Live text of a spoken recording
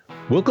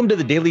Welcome to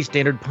the Daily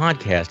Standard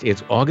Podcast.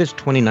 It's August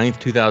 29th,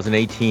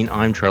 2018.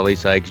 I'm Charlie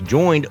Sykes,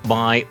 joined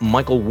by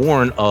Michael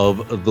Warren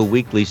of the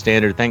Weekly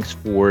Standard. Thanks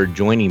for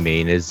joining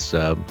me. It's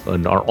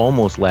our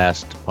almost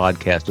last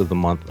podcast of the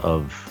month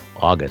of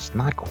August.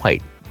 Not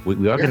quite.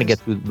 We are going to get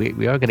through.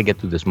 We are going to get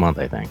through this month,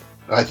 I think.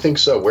 I think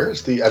so.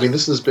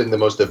 This has been the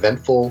most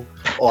eventful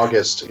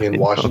August in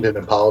Washington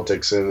and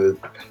politics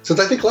since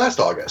I think last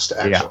August,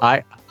 actually.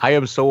 Yeah, I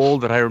am so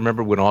old that I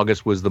remember when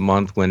August was the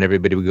month when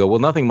everybody would go, well,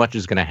 nothing much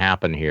is going to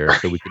happen here,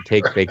 so we could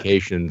take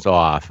vacations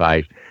off.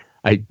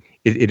 It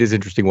is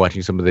interesting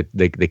watching some of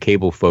the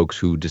cable folks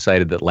who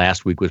decided that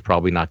last week was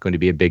probably not going to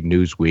be a big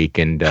news week,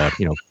 and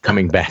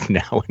coming back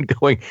now and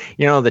going,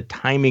 the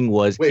timing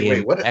was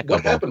Wait, what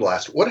happened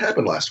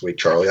last week,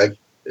 Charlie?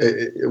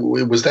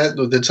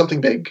 Did something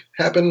big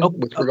happen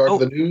with regard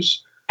to the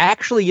news?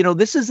 Actually,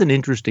 this is an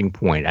interesting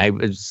point. I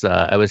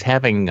was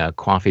having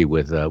coffee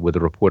with a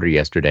reporter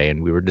yesterday,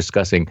 and we were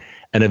discussing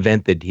an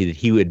event that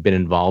he had been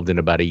involved in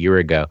about a year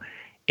ago,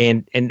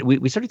 and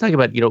we started talking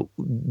about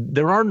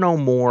there are no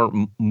more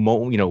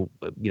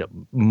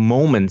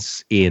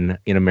moments in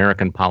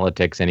American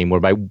politics anymore.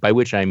 By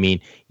which I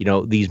mean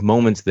these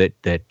moments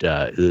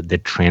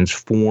that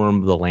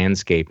transform the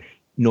landscape.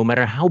 No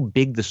matter how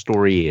big the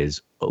story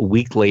is, a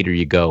week later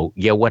you go,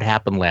 yeah, what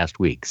happened last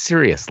week?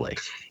 Seriously,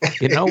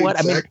 you know what?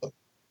 Exactly.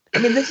 I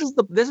mean, this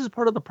is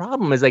part of the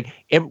problem. Is like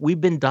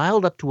we've been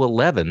dialed up to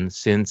 11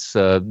 since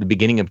the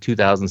beginning of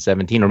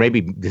 2017, or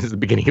maybe this is the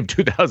beginning of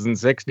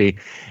 2016,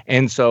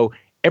 and so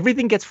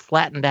everything gets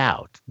flattened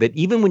out. That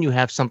even when you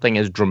have something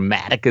as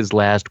dramatic as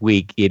last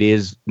week, it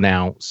is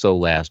now so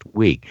last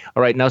week.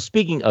 All right, now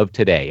speaking of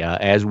today,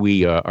 as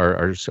we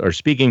are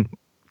speaking,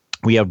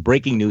 we have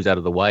breaking news out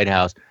of the White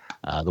House.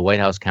 The White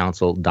House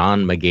counsel,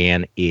 Don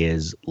McGahn,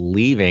 is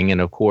leaving.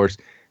 And of course,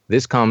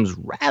 this comes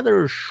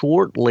rather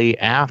shortly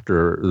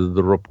after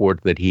the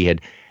report that he had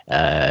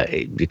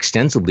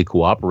extensively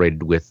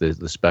cooperated with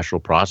the special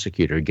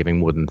prosecutor, giving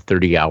more than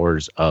 30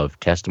 hours of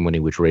testimony,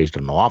 which raised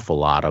an awful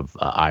lot of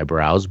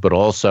eyebrows. But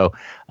also,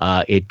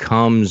 it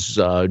comes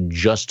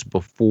just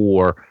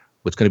before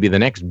what's going to be the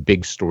next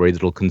big story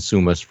that'll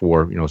consume us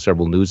for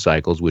several news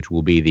cycles, which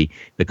will be the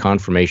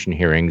confirmation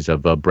hearings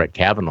of Brett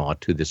Kavanaugh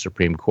to the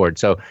Supreme Court.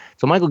 So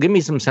Michael, give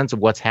me some sense of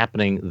what's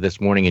happening this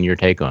morning and your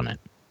take on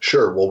it.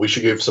 Sure. Well, we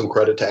should give some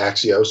credit to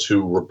Axios,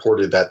 who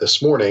reported that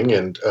this morning,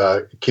 and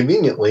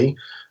conveniently,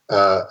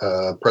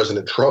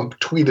 President Trump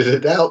tweeted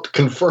it out,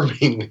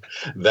 confirming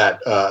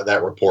that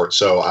report.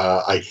 So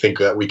I think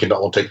that we can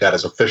all take that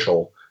as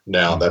official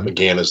now that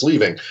McGahn is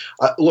leaving.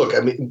 Look,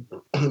 I mean,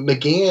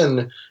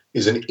 McGahn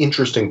is an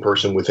interesting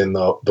person within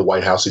the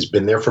White House. He's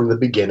been there from the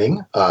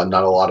beginning.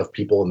 Not a lot of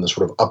people in the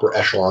sort of upper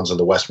echelons of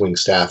the West Wing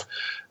staff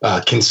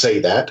can say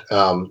that.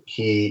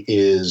 He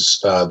is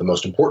the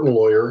most important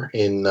lawyer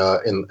in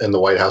the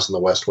White House and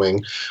the West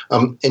Wing.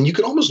 And you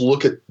can almost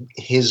look at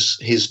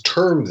his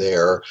term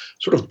there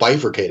sort of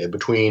bifurcated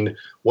between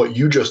what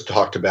you just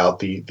talked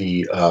about,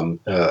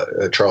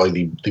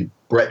 Charlie, the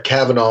Brett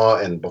Kavanaugh,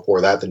 and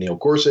before that, the Neil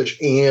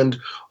Gorsuch, and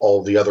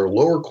all the other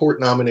lower court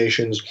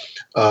nominations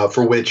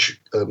for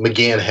which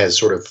McGahn has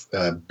sort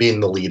of been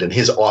the lead in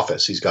his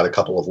office. He's got a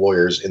couple of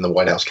lawyers in the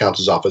White House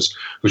counsel's office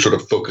who sort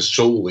of focus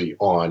solely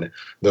on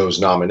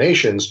those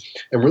nominations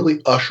and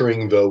really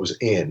ushering those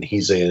in.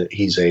 He's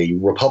a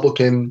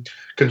Republican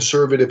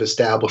conservative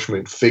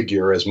establishment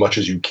figure as much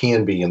as you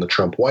can be in the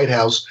Trump White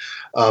House.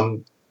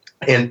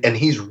 And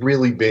he's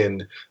really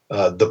been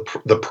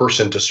the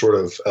person to sort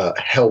of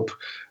help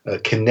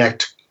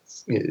connect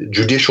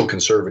judicial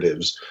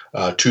conservatives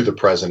to the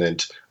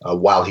president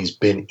while he's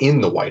been in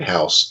the White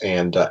House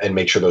and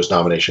make sure those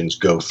nominations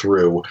go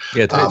through.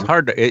 Yeah,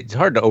 it's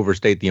hard to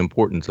overstate the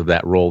importance of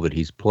that role that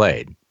he's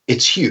played.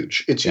 It's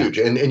huge. It's huge,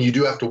 and you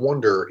do have to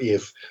wonder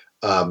if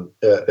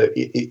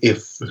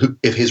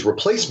his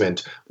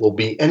replacement will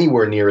be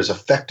anywhere near as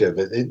effective,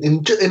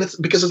 and it's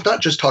because it's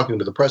not just talking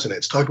to the president;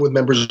 it's talking with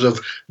members of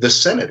the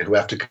Senate who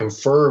have to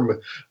confirm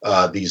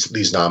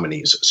these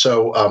nominees.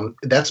 So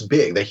that's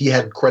big. That he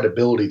had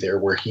credibility there,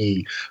 where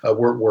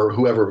where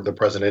whoever the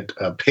president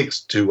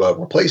picks to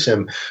replace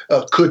him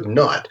could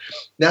not.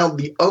 Now,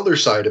 the other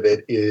side of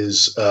it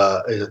is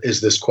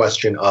this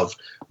question of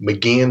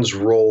McGahn's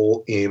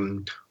role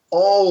in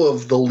all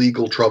of the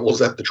legal troubles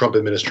that the Trump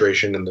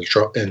administration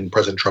and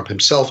President Trump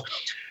himself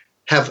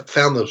have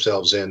found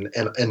themselves in.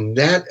 And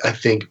that, I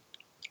think,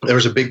 there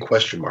was a big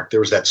question mark. There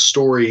was that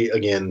story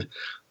again.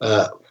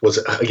 Was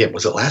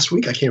it last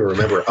week? I can't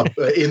remember.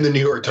 In the New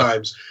York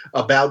Times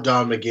about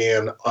Don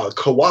McGahn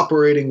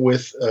cooperating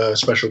with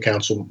Special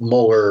Counsel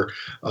Mueller,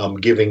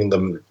 giving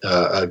them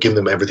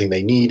everything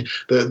they need.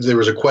 There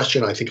was a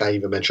question, I think I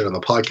even mentioned on the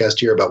podcast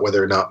here, about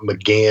whether or not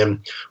McGahn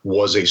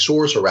was a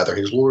source, or rather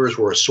his lawyers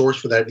were a source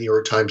for that New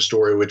York Times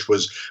story, which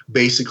was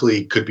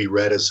basically could be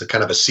read as a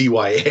kind of a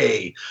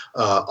CYA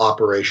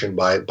operation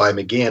by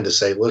McGahn to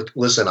say, look,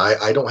 listen,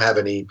 I don't have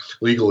any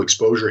legal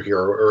exposure here,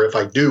 or if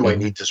I do, I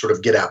need to sort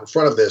of get out in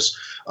front of this.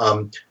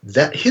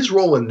 That his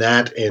role in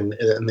that and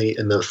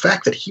the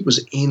fact that he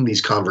was in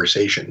these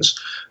conversations,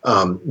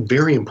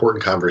 very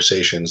important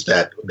conversations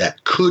that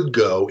could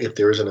go, if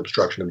there is an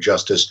obstruction of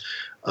justice,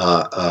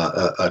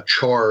 a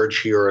charge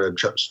here, an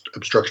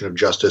obstruction of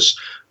justice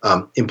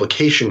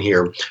implication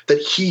here, that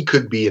he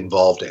could be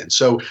involved in.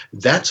 So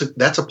that's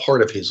a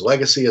part of his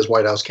legacy as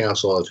White House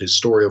counsel, of his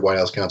story of White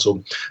House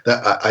counsel,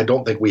 that I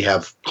don't think we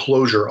have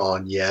closure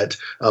on yet.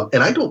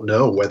 And I don't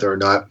know whether or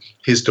not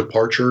his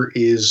departure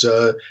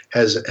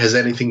has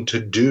anything to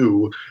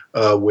do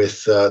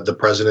with the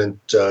president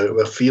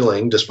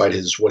feeling, despite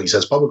what he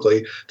says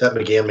publicly, that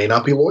McGahn may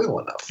not be loyal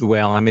enough.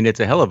 Well, I mean, it's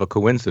a hell of a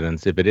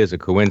coincidence if it is a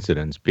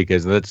coincidence,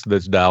 because let's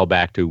dial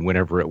back to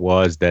whenever it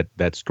was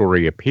that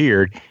story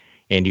appeared.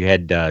 And you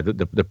had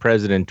the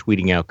president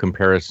tweeting out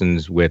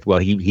comparisons with, well,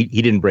 he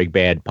didn't break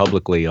bad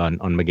publicly on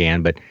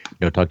McGahn, but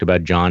talked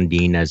about John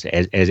Dean as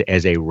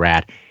a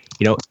rat.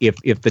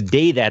 If the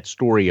day that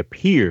story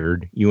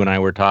appeared, you and I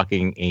were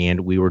talking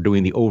and we were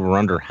doing the over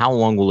under, how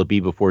long will it be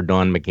before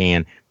Don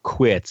McGahn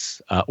quits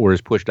or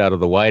is pushed out of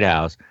the White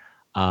House?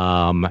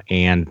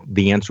 And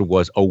the answer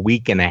was a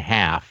week and a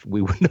half.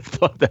 We wouldn't have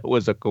thought that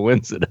was a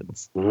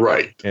coincidence.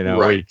 Right.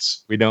 Right.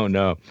 We don't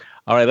know.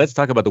 All right, let's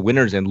talk about the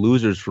winners and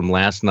losers from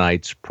last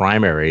night's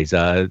primaries.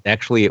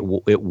 Actually,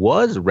 it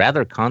was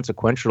rather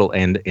consequential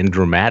and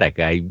dramatic.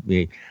 I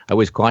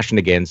always caution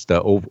against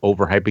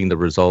overhyping the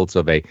results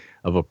of a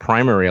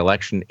primary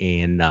election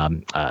in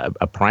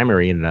a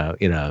primary in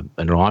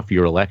an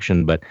off-year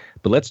election. But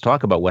let's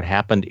talk about what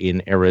happened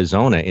in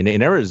Arizona.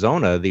 In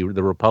Arizona, the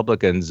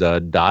Republicans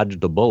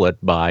dodged a bullet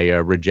by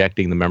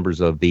rejecting the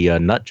members of the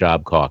Nut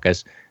Job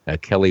Caucus.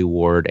 Kelly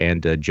Ward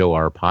and Joe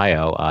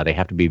Arpaio. They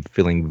have to be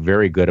feeling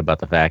very good about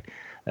the fact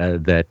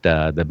that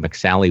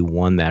McSally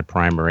won that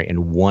primary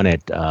and won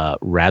it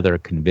rather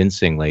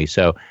convincingly.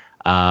 So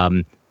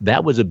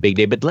that was a big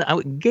day. But I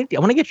want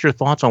to get your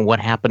thoughts on what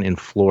happened in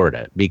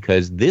Florida,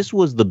 because this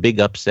was the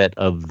big upset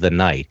of the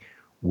night,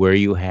 where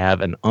you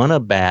have an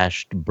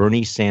unabashed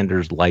Bernie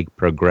Sanders-like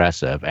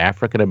progressive,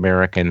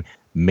 African-American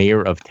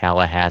mayor of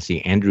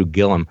Tallahassee, Andrew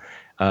Gillum,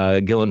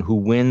 who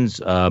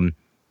wins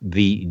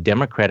the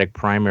Democratic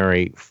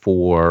primary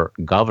for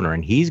governor,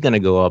 and he's going to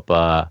go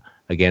up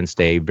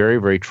against a very,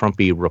 very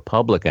Trumpy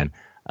Republican,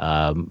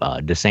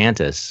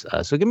 DeSantis.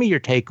 So give me your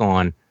take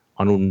on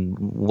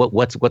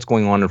what's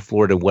going on in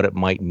Florida, what it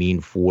might mean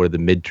for the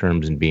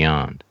midterms and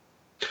beyond.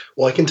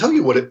 Well, I can tell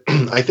you what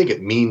I think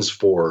it means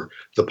for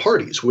the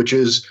parties, which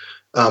is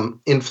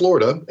in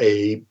Florida,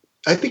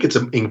 I think it's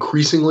an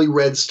increasingly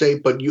red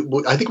state, but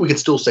I think we can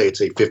still say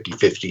it's a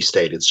 50-50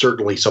 state. It's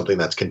certainly something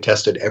that's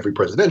contested every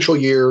presidential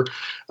year.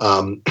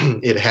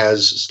 It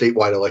has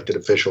statewide elected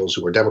officials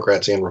who are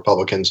Democrats and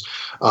Republicans.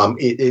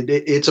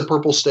 It's a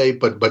purple state,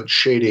 but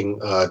shading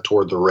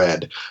toward the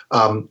red.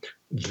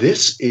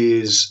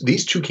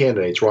 These two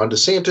candidates, Ron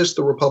DeSantis,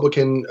 the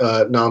Republican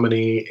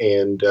nominee,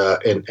 and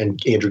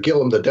Andrew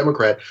Gillum, the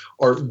Democrat,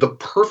 are the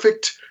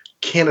perfect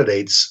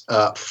candidates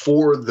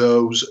for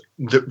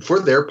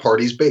their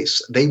party's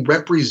base. They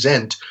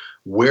represent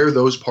where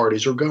those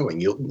parties are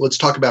going. Let's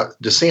talk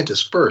about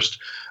DeSantis first.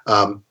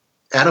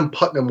 Adam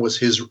Putnam was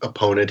his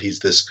opponent. He's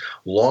this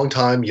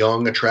longtime,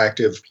 young,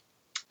 attractive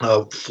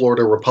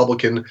Florida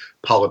Republican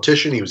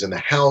politician. He was in the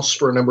House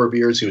for a number of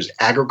years. He was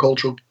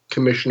agricultural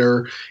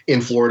commissioner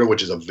in Florida,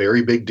 which is a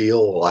very big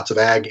deal. Lots of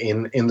ag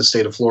in the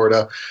state of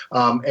Florida,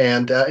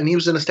 and he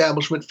was an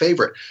establishment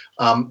favorite.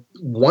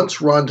 Once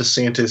Ron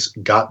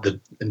DeSantis got the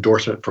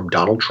endorsement from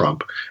Donald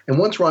Trump, and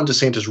once Ron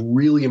DeSantis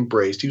really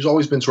embraced, he's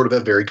always been sort of a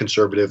very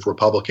conservative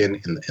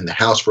Republican in the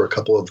House for a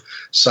couple of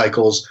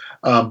cycles,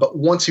 but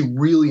once he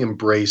really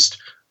embraced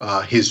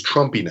his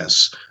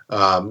Trumpiness,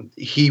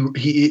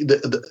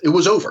 it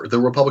was over. The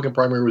Republican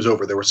primary was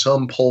over. There was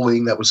some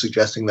polling that was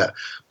suggesting that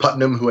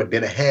Putnam, who had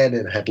been ahead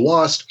and had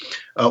lost,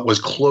 was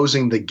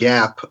closing the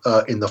gap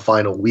in the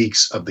final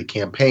weeks of the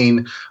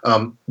campaign.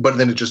 But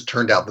then it just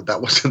turned out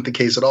that wasn't the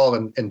case at all,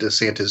 and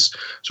DeSantis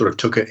sort of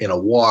took it in a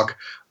walk.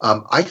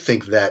 I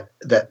think that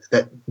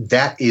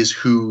is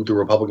who the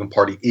Republican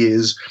Party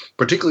is,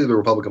 particularly the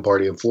Republican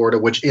Party in Florida,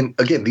 which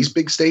again, these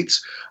big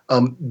states,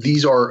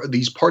 these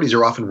parties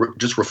are often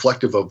just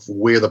reflective of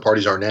where the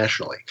parties are nationally.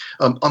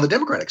 On the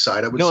Democratic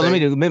side, I would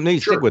say. Let me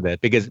sure. stick with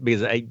that because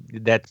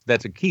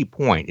that's a key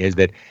point, is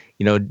that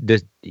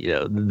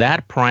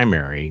that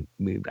primary,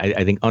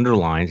 I think,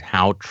 underlines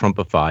how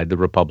Trumpified the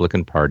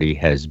Republican Party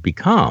has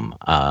become,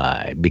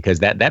 because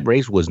that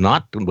race was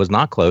not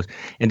close.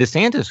 And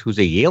DeSantis, who's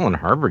a Yale and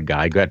Harvard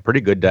guy, got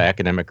pretty good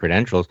academic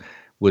credentials,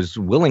 was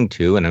willing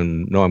to, and I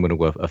know I'm going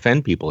to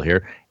offend people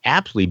here,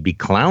 absolutely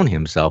beclown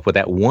himself with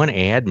that one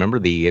ad. Remember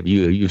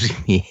you've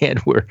seen the ad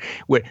where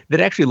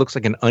that actually looks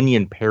like an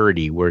Onion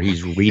parody, where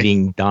he's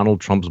reading Donald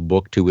Trump's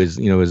book to his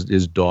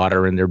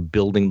daughter, and they're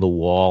building the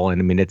wall.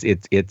 And I mean,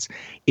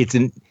 it's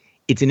an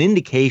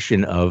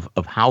indication of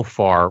how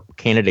far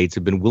candidates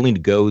have been willing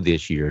to go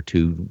this year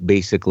to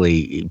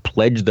basically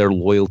pledge their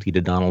loyalty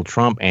to Donald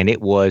Trump, and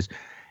it was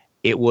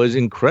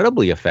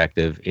incredibly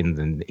effective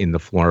in the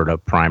Florida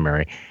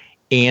primary.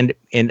 And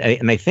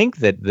I think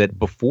that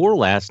before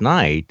last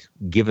night,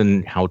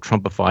 given how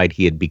Trumpified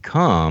he had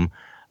become,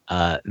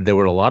 there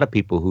were a lot of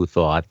people who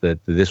thought that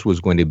this was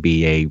going to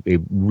be a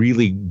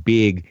really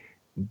big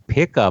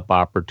pickup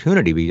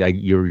opportunity.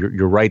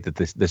 You're right that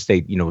the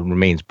state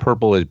remains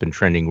purple, has been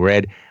trending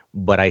red,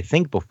 but I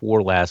think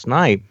before last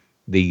night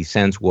the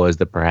sense was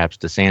that perhaps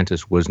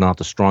DeSantis was not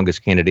the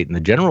strongest candidate in the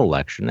general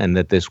election, and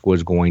that this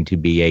was going to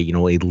be a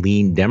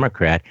lean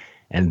Democrat.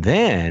 And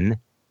then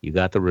you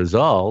got the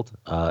result.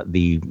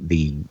 The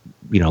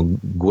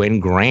Gwen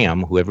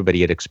Graham, who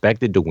everybody had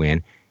expected to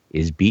win,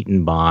 is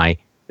beaten by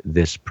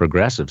this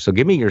progressive. So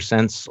give me your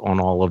sense on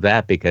all of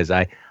that, because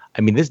I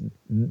mean,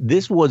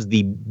 this was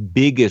the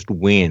biggest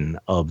win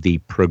of the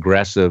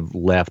progressive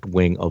left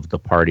wing of the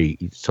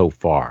party so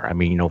far. I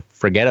mean,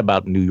 forget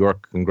about New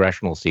York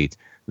congressional seats.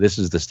 This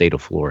is the state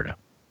of Florida.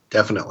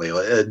 Definitely.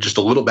 Just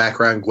a little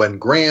background. Gwen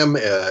Graham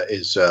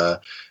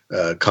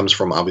comes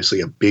from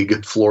obviously a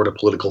big Florida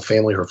political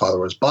family. Her father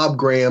was Bob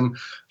Graham,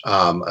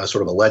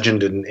 sort of a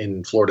legend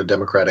in Florida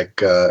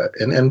Democratic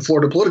and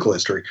Florida political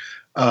history.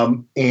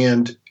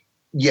 And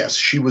yes,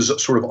 she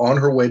was sort of on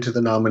her way to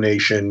the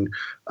nomination,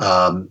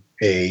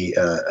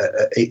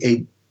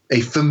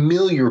 a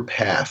familiar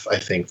path, I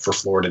think, for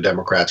Florida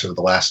Democrats over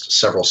the last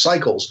several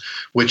cycles,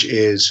 which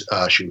is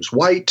she was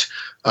white.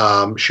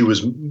 She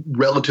was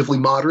relatively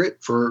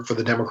moderate for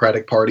the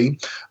Democratic Party,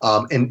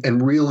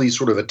 and really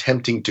sort of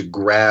attempting to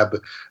grab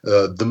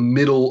the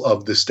middle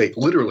of the state,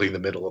 literally the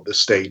middle of the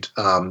state,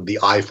 the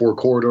I-4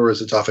 corridor,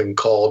 as it's often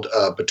called,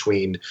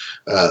 between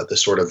the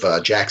sort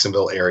of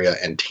Jacksonville area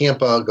and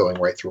Tampa,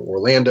 going right through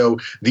Orlando.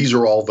 These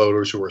are all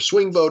voters who are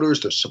swing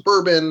voters. They're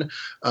suburban.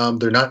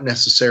 They're not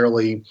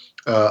necessarily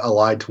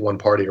allied to one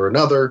party or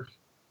another.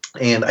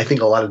 And I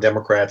think a lot of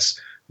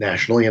Democrats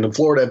nationally and in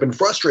Florida have been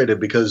frustrated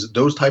because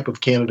those type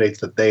of candidates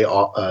that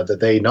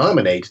they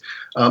nominate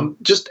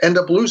just end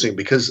up losing,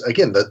 because,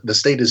 again, the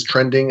state is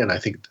trending, and I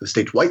think the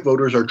state's white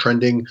voters are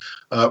trending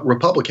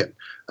Republican.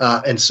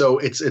 And so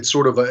it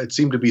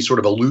seemed to be sort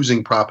of a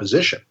losing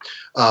proposition.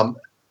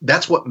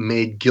 That's what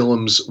made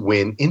Gilliam's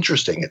win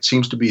interesting. It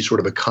seems to be sort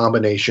of a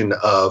combination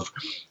of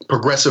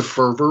progressive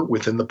fervor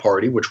within the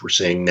party, which we're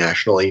seeing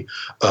nationally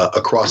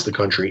across the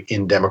country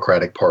in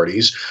Democratic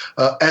parties,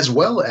 as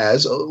well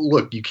as,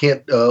 look, you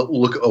can't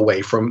look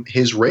away from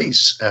his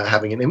race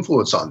having an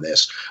influence on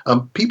this.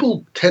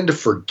 People tend to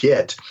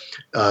forget,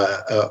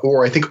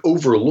 or I think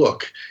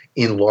overlook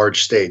in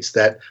large states,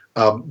 that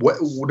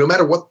no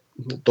matter what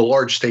the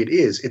large state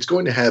is, it's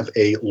going to have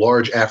a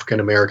large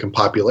African-American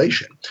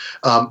population.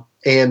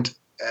 And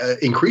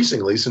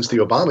increasingly, since the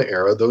Obama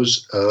era,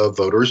 those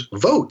voters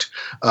vote.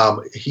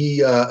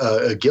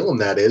 Gillum,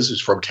 that is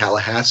from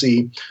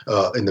Tallahassee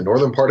in the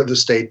northern part of the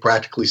state,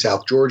 practically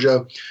South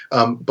Georgia.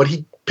 But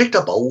he picked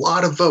up a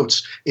lot of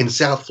votes in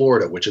South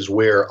Florida, which is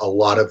where a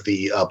lot of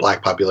the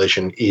black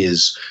population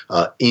is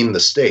in the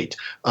state.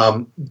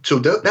 So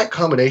that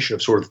combination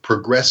of sort of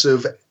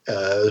progressive,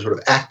 sort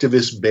of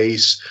activist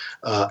base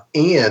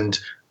and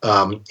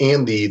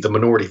the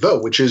minority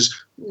vote, which is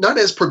not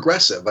as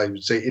progressive, I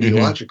would say,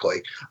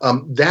 ideologically.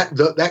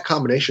 That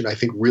combination, I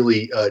think,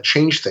 really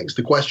changed things.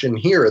 The question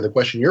here, and the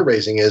question you're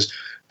raising, is,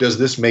 does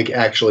this make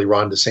actually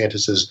Ron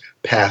DeSantis's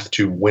path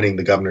to winning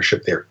the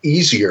governorship there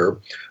easier?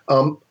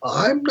 I'm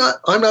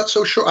not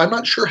so sure. I'm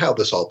not sure how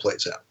this all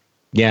plays out.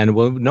 Yeah, and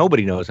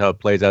nobody knows how it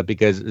plays out,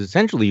 because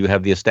essentially you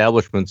have the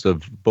establishments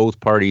of both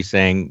parties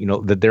saying,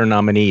 that their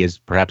nominee is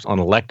perhaps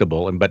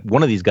unelectable, but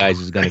one of these guys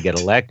is going to get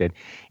elected.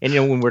 And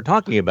when we're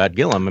talking about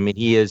Gillum, I mean,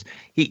 he's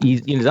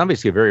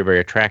obviously a very, very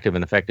attractive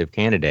and effective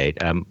candidate.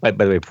 By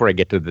the way, before I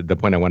get to the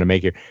point I want to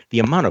make here, the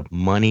amount of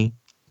money,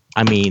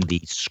 I mean, the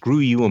screw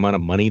you amount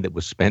of money that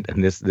was spent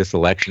in this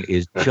election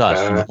is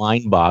just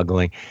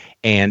mind-boggling.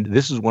 And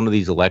this is one of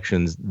these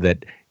elections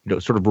that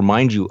sort of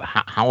reminds you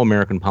how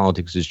American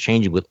politics is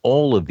changing, with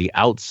all of the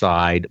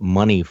outside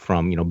money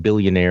from,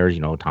 billionaires,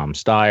 Tom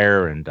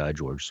Steyer and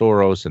George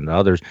Soros and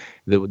others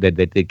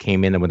that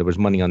came in, and when there was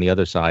money on the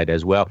other side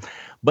as well.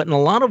 But in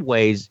a lot of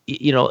ways,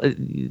 Gillum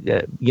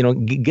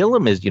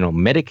is,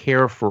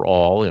 Medicare for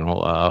all,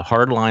 a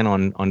hard line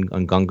on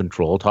gun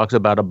control, talks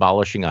about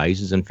abolishing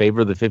ICE, is in favor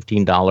of the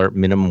 $15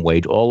 minimum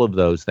wage, all of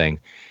those things.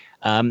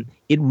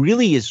 It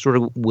really is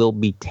will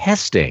be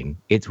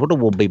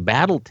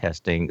battle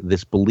testing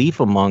this belief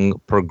among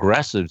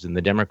progressives in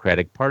the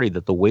Democratic Party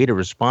that the way to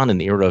respond in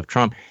the era of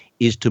Trump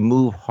is to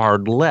move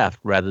hard left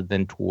rather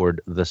than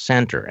toward the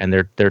center. And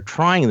they're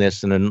trying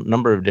this in a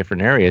number of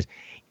different areas.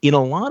 In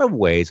a lot of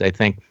ways, I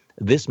think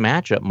this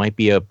matchup might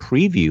be a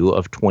preview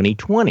of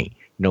 2020.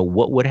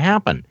 What would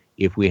happen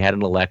if we had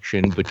an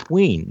election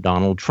between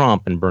Donald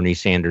Trump and Bernie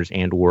Sanders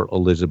and or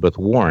Elizabeth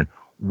Warren?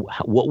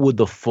 What would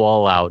the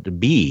fallout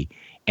be?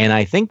 And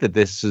I think that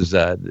this is,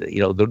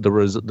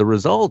 the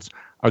results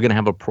are going to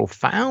have a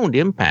profound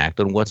impact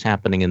on what's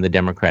happening in the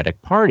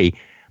Democratic Party,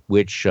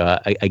 which,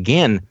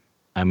 again,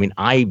 I mean,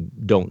 I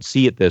don't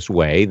see it this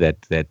way,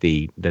 that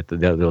the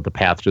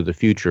path to the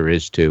future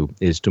is to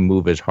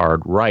move as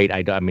hard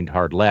right. I mean,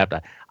 hard left.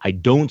 I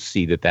don't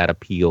see that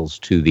appeals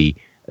to the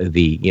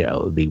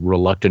the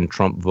reluctant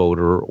Trump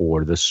voter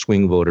or the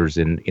swing voters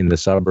in the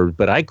suburbs.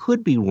 But I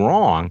could be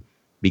wrong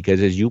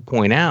because, as you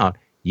point out,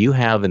 you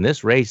have in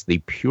this race the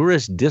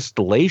purest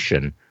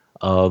distillation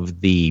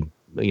of the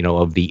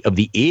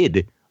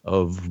id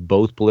of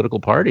both political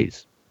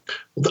parties.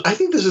 I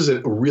think this is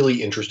a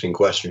really interesting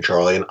question,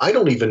 Charlie, and I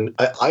don't even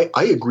I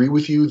agree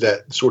with you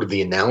that sort of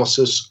the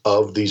analysis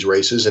of these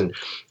races and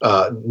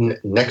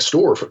next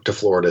door to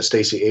Florida,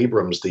 Stacey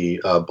Abrams,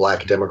 the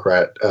black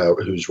Democrat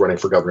who's running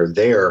for governor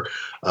there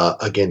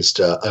against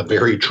a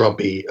very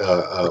Trumpy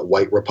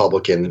white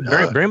Republican,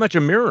 very much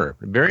a mirror,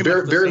 very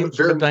much the same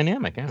sort of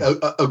dynamic. Yeah.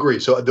 Agree.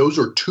 So those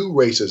are two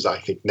races I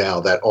think now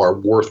that are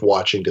worth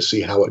watching to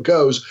see how it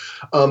goes.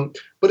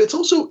 But it's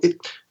also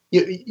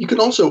you can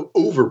also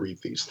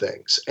overread these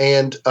things,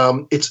 and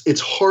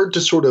it's hard to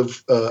sort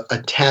of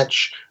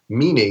attach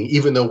meaning,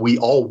 even though we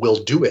all will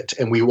do it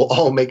and we will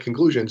all make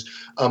conclusions,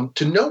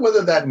 to know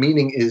whether that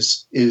meaning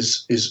is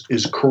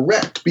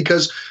correct,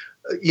 because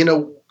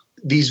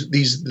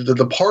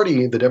the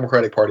party, the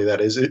Democratic Party,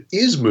 that is, it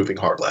is moving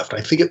hard left.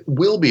 I think it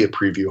will be a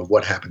preview of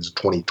what happens in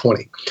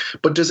 2020,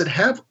 but does it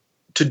have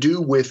to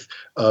do with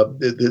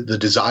the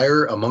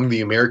desire among the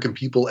American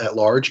people at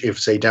large, if,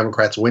 say,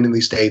 Democrats win in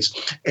these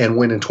states and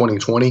win in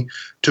 2020,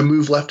 to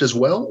move left as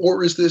well?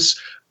 Or is this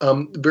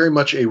very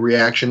much a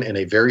reaction in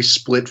a very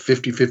split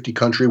 50-50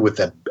 country with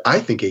that,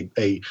 I think,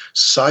 a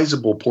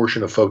sizable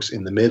portion of folks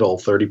in the middle,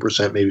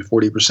 30%, maybe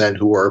 40%,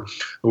 who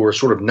are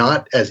sort of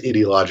not as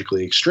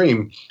ideologically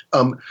extreme,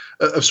 of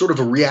sort of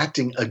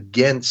reacting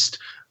against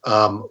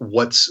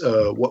what's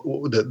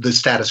the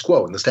status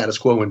quo, and the status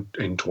quo in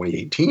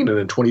 2018 and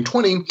in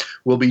 2020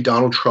 will be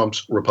Donald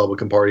Trump's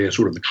Republican Party and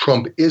sort of the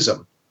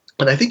Trumpism.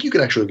 And I think you can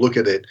actually look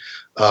at it,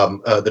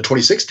 the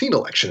 2016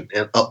 election,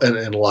 in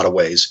a lot of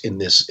ways in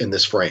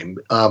this frame.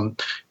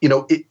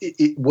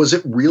 Was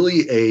it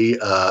really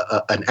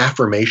an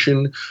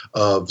affirmation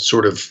of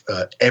sort of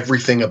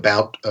everything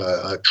about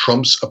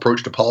Trump's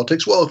approach to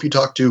politics? Well, if you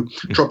talk to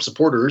Trump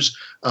supporters,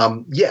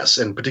 yes,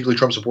 and particularly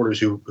Trump supporters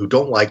who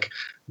don't like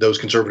those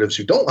conservatives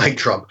who don't like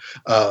Trump,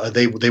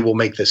 they will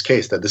make this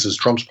case that this is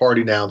Trump's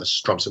party now, this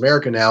is Trump's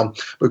America now.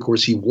 But of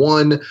course, he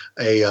won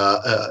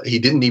he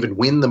didn't even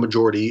win the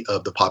majority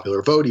of the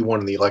popular vote. He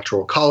won in the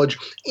Electoral College,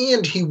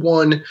 and he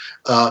won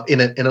in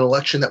an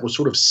election that was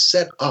sort of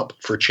set up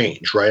for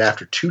change, right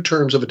after 2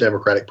 terms of a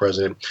Democratic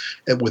president,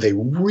 and with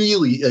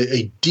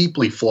a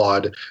deeply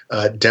flawed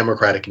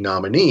Democratic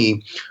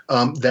nominee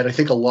that I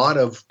think a lot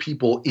of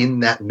people in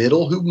that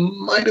middle who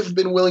might have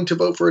been willing to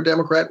vote for a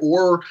Democrat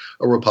or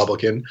a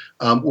Republican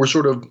were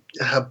sort of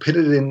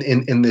pitted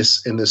in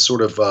this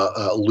sort of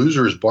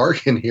loser's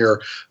bargain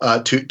here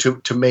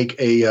to make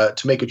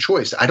a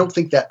choice. I don't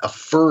think that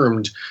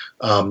affirmed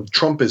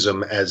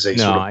Trumpism as a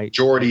sort of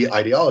majority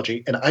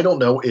ideology, and I don't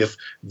know if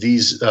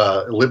these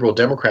liberal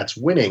Democrats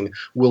winning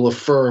will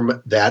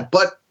affirm that.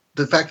 But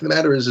the fact of the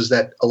matter is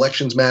that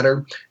elections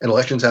matter and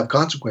elections have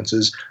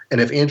consequences. And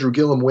if Andrew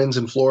Gillum wins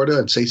in Florida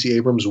and Stacey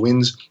Abrams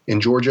wins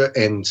in Georgia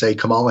and, say,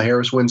 Kamala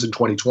Harris wins in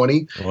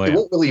 2020, it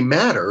won't really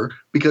matter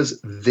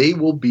because they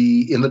will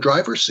be in the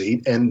driver's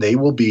seat and they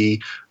will be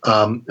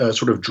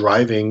sort of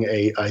driving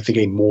I think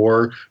a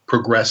more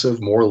progressive,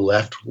 more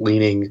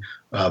left-leaning,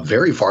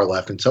 very far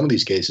left in some of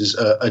these cases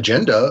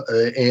agenda,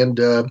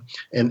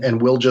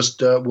 and we'll just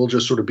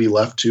sort of be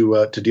left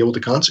to deal with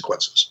the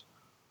consequences.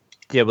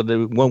 Yeah, but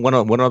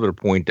one other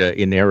point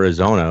in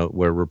Arizona,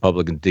 where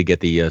Republicans did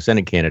get the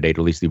Senate candidate,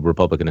 or at least the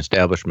Republican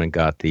establishment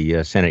got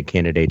the Senate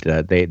candidate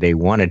they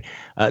wanted.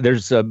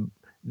 There's not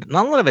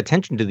a lot of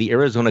attention to the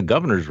Arizona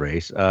governor's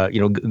race.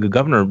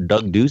 Governor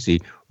Doug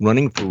Ducey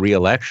running for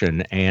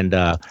re-election, and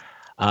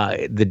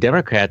the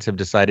Democrats have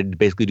decided to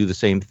basically do the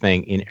same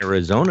thing in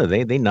Arizona.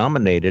 They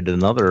nominated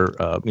another,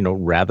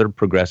 rather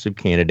progressive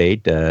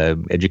candidate,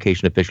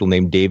 education official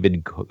named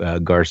David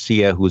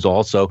Garcia, who's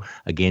also,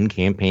 again,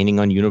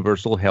 campaigning on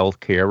universal health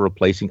care,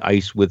 replacing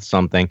ICE with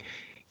something.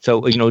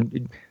 So,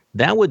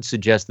 that would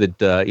suggest that,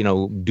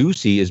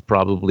 Ducey is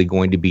probably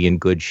going to be in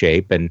good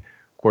shape. And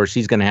of course,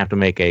 he's going to have to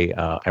make a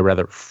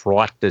rather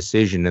fraught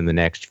decision in the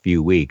next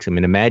few weeks. I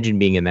mean, imagine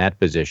being in that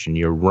position.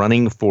 You're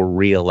running for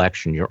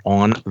re-election. You're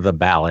on the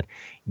ballot,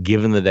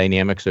 given the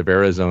dynamics of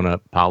Arizona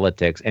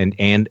politics, and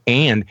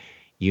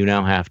you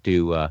now have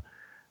to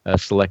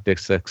select a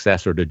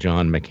successor to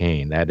John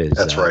McCain.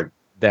 That's right.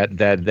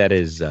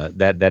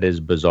 That is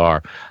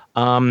bizarre.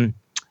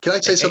 Can I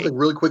say something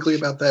really quickly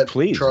about that,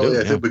 please, Charlie?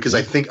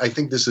 I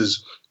think this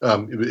is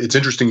it's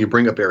interesting you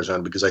bring up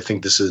Arizona, because I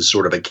think this is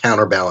sort of a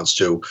counterbalance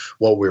to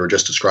what we were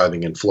just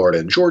describing in Florida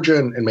and Georgia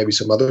and maybe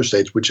some other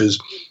states, which is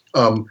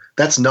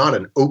that's not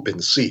an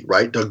open seat,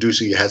 right? Doug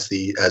Ducey has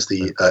the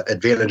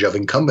advantage of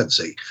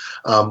incumbency,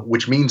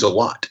 which means a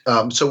lot.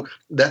 So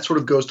that sort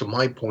of goes to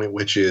my point,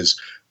 which is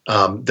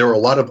There are a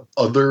lot of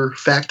other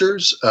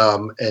factors,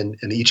 and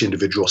each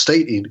individual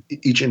state,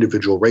 each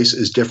individual race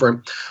is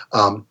different.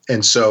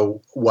 And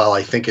so while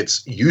I think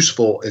it's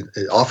useful, it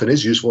often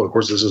is useful. And of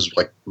course, this is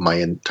like my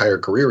entire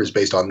career is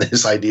based on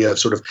this idea of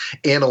sort of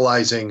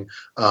analyzing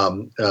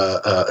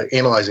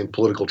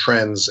political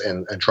trends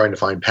and trying to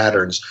find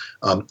patterns.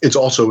 It's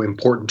also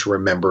important to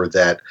remember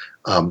that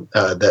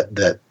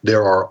that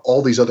there are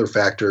all these other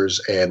factors,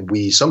 and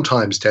we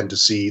sometimes tend to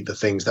see the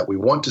things that we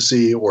want to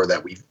see or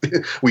that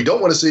we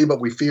don't want to see,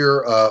 but we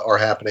fear are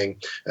happening,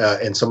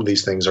 and some of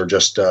these things are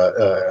just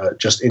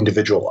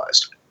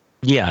individualized.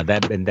 Yeah,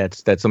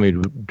 that's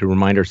something to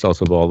remind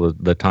ourselves of all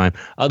the time.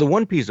 The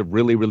one piece of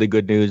really, really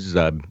good news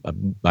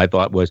I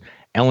thought was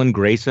Ellen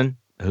Grayson,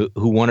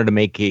 who wanted to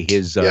make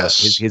his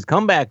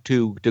comeback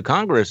to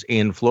Congress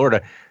in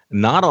Florida,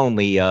 not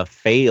only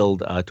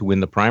failed to win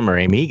the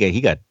primary. I mean,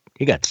 he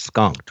got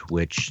skunked,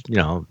 which,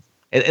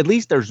 at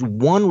least there's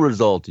one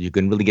result you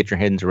can really get your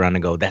hands around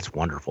and go, that's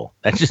wonderful.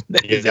 That's just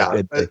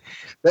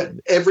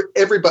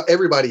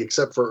everybody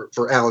except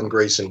for Alan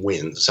Grayson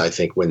wins, I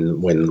think,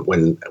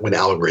 when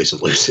Alan Grayson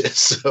loses.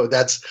 So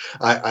that's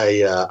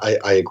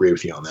I agree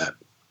with you on that.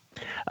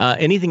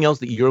 Anything else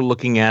that you're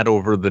looking at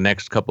over the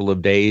next couple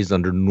of days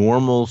under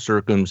normal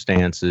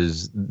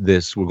circumstances?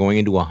 We're going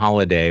into a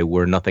holiday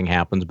where nothing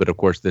happens, but of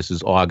course this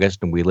is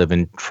August and we live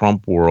in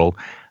Trump world.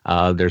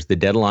 There's the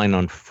deadline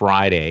on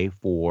Friday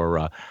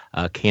for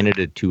a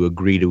candidate to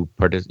agree to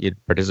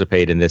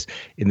participate in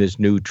this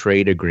new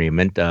trade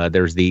agreement.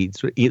 There's the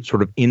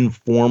sort of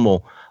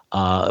informal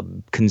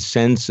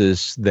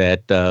consensus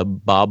that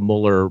Bob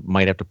Mueller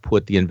might have to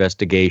put the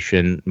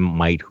investigation,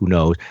 who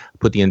knows,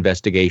 put the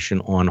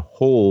investigation on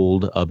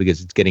hold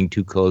because it's getting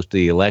too close to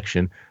the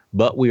election.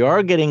 But we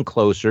are getting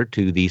closer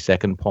to the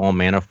second Paul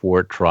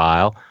Manafort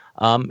trial.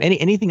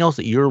 Anything else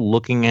that you're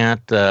looking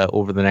at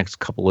over the next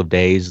couple of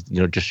days,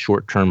 just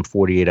short-term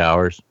 48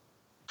 hours?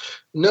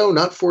 No,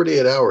 not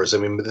 48 hours. I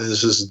mean,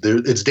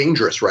 it's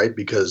dangerous, right?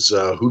 Because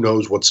who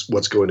knows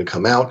what's going to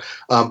come out.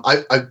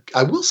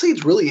 I will say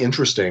it's really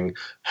interesting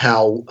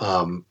how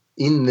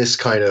in this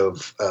kind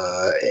of,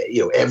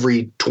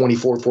 every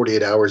 24,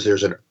 48 hours,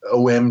 there's an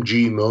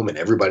OMG moment.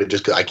 Everybody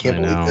just, I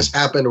can't believe this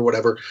happened or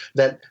whatever.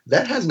 That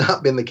has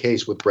not been the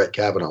case with Brett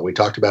Kavanaugh. We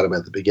talked about him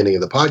at the beginning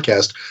of the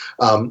podcast.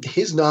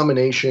 His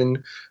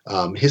nomination,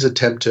 his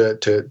attempt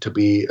to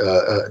be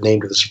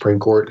named to the Supreme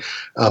Court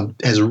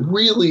has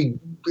really,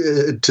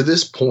 to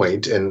this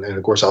point, and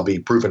of course I'll be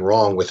proven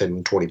wrong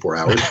within 24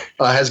 hours,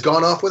 has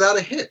gone off without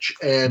a hitch.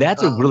 And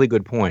that's a really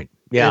good point.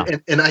 Yeah.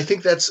 And I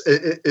think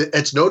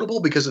it's notable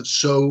because it's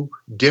so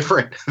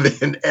different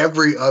than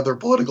every other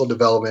political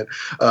development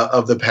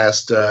of the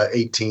past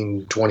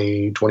 18,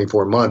 20,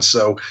 24 months.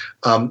 So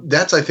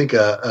that's, I think,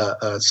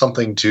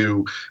 something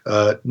to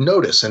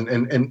notice.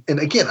 And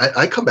again,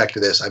 I come back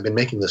to this. I've been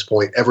making this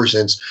point ever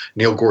since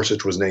Neil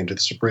Gorsuch was named to the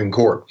Supreme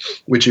Court,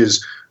 which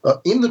is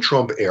in the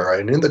Trump era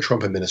and in the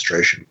Trump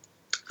administration,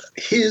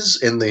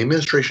 his and the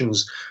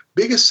administration's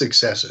biggest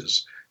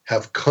successes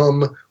have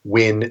come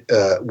when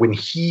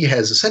he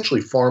has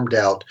essentially farmed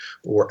out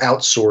or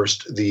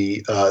outsourced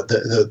the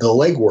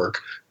legwork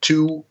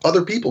to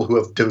other people who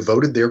have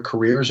devoted their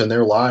careers and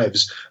their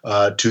lives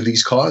to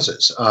these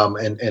causes.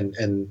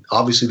 And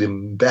obviously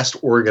the best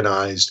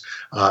organized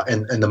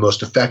and the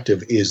most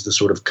effective is the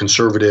sort of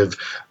conservative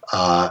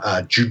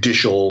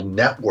judicial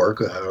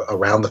network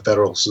around the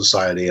Federal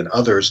Society and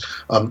others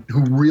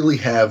who really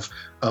have.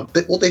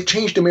 They've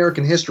changed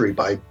American history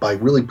by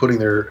really putting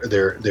their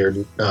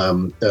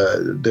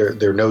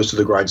nose to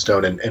the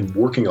grindstone and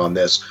working on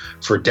this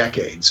for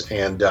decades.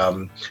 And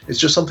it's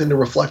just something to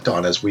reflect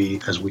on as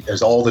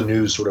all the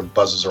news sort of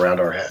buzzes around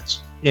our heads.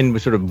 And we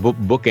sort of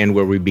bookend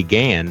where we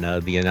began,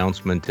 the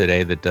announcement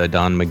today that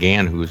Don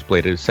McGahn, who has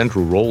played a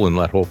central role in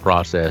that whole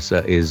process,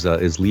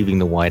 is leaving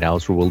the White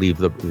House, or will leave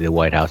the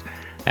White House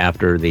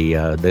after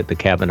the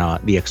Kavanaugh,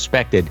 the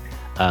expected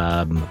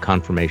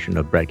confirmation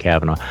of Brett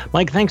Kavanaugh.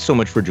 Mike, thanks so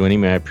much for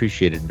joining me. I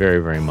appreciate it very,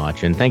 very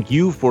much. And thank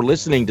you for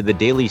listening to the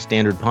Daily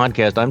Standard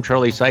Podcast. I'm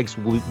Charlie Sykes.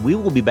 We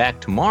will be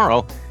back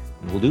tomorrow,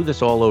 and we'll do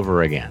this all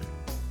over again.